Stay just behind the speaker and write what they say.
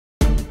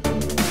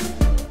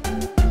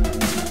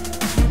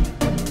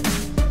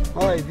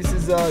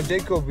is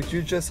Jacob with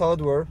UHS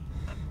Hardware.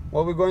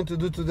 What we're going to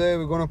do today,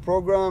 we're going to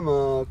program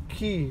a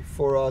key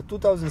for a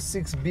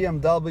 2006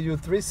 BMW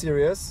 3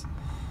 Series.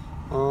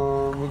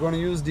 We're going to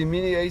use the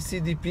mini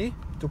ACDP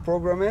to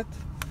program it.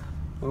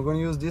 We're going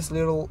to use this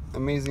little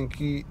amazing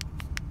key,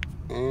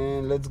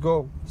 and let's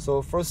go.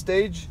 So first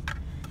stage,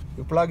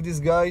 you plug this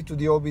guy to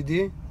the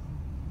OBD.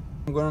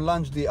 I'm going to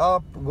launch the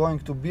app, going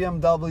to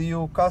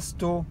BMW,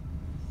 CAS2,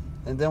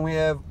 and then we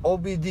have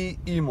OBD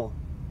IMO.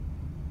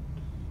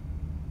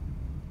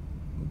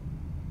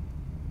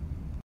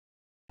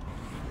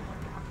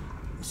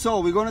 So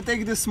we're going to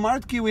take the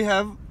smart key we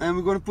have and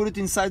we're going to put it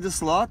inside the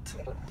slot,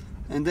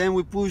 and then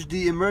we push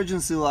the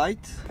emergency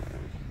light.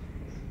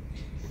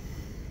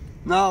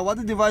 Now what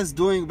the device is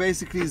doing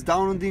basically is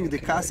downloading the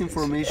CAS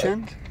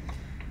information,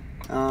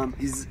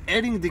 is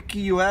adding the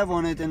key you have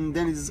on it, and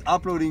then is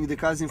uploading the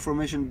CAS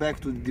information back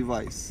to the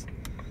device.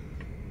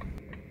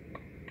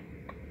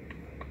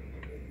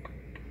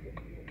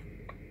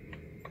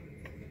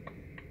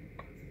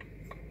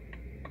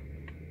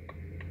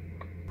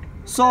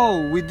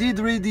 So we did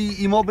read the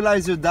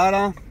immobilizer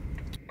data.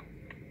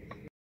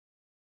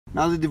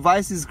 Now the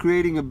device is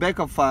creating a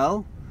backup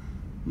file.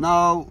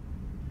 Now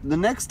the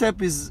next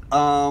step is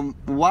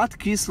what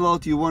key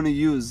slot you want to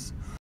use.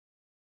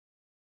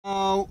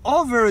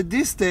 Over at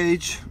this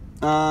stage,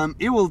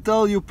 it will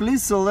tell you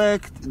please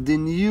select the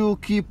new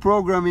key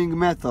programming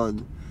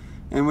method.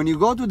 And when you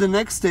go to the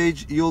next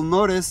stage, you'll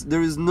notice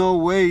there is no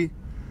way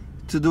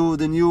to do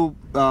the new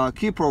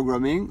key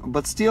programming,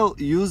 but still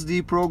use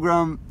the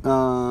program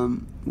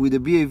with the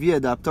BAV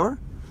adapter.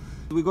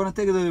 We're going to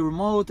take the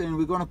remote and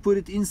we're going to put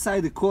it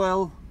inside the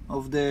coil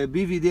of the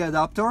BVD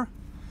adapter.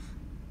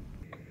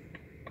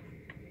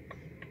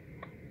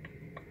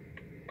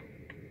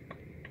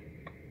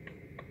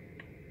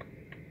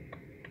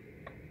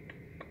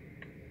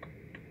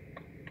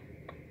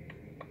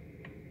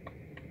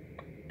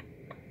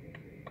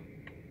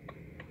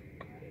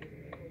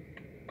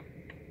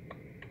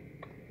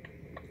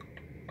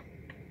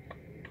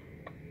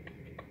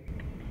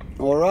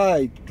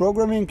 Alright,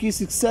 programming key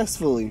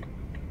successfully.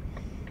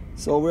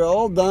 So we're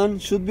all done,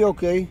 should be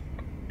okay.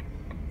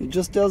 It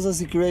just tells us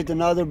to create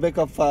another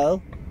backup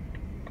file.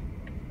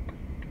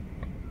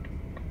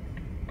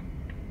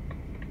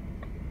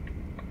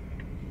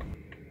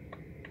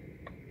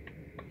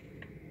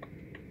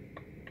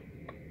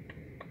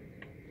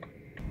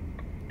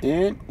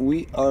 And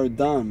we are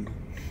done.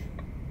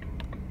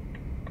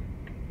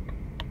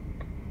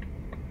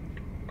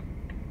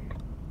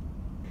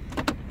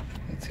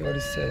 Let's see what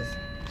it says.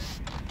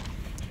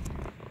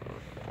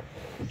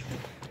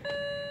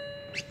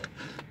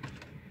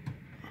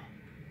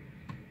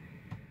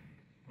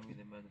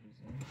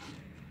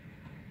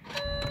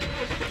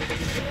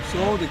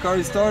 So the car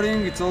is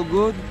starting, it's all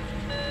good.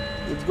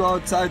 Let's go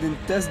outside and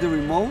test the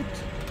remote.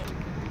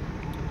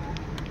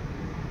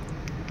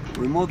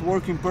 Remote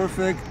working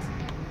perfect.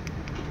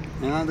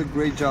 Another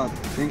great job.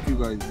 Thank you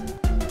guys.